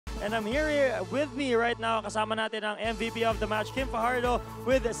And I'm here with me right now, kasama natin ang MVP of the match, Kim Fajardo,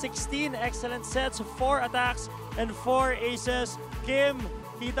 with 16 excellent sets, 4 attacks, and 4 aces. Kim,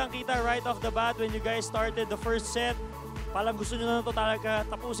 kitang-kita right off the bat when you guys started the first set. Palang gusto nyo na ito talaga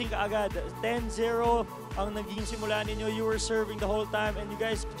tapusin ka agad. 10-0 ang naging simula ninyo. You were serving the whole time and you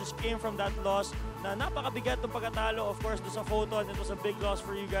guys just came from that loss na napakabigat ng pagkatalo. Of course, doon sa photo and it was a big loss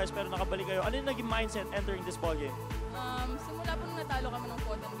for you guys pero nakabalik kayo. Ano yung naging mindset entering this ball game? Simula po nung natalo kami ng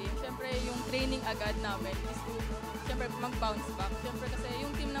photon game, syempre yung training agad namin is to syempre mag-bounce back. Syempre kasi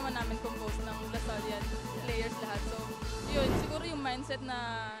yung team naman namin composed ng Lasallian players lahat. So yun, siguro yung mindset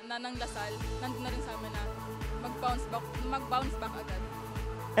na ng Lasal, nandun na rin sa amin na mag-bounce back agad.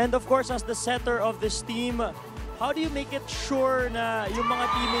 And of course, as the setter of this team, how do you make it sure na yung mga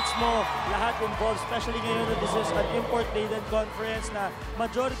teammates mo lahat involved, especially ngayon na this is an import-laden conference na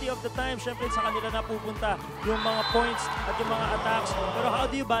majority of the time, syempre sa kanila napupunta yung mga points at yung mga attacks. Pero how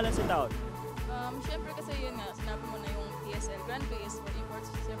do you balance it out? Syempre kasi yun nga, sinabi mo na yung PSL, Grand Prix is for imports,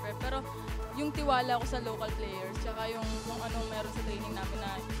 syempre. Pero yung tiwala ko sa local players, tsaka yung kung anong meron sa training namin na,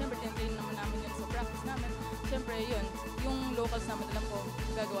 syempre, tin-train naman namin yun sa practice namin. Syempre, yun, yung locals namin, alam ko,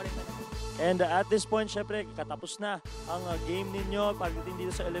 gagawa rin talaga. And at this point, syempre, katapos na ang game ninyo. Pagdating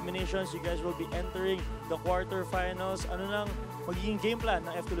dito sa eliminations, you guys will be entering the quarterfinals. Ano nang magiging game plan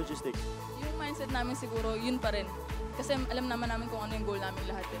ng F2 Logistics? Yung mindset namin siguro, yun pa rin. Kasi alam naman namin kung ano yung goal namin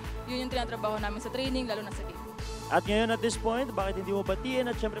lahat. Yun yung tinatrabaho namin sa training, lalo na sa game. At ngayon at this point, bakit hindi mo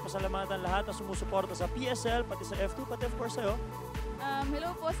batiin at syempre pasalamatan lahat na sumusuporta sa PSL, pati sa F2, pati of course sa'yo?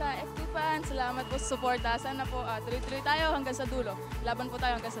 Hello po sa F2 fans. Salamat po sa suporta. Sana po tuloy-tuloy tayo hanggang sa dulo. Laban po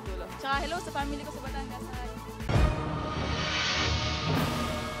tayo hanggang sa dulo. Tsaka hello sa family ko sa Batangas.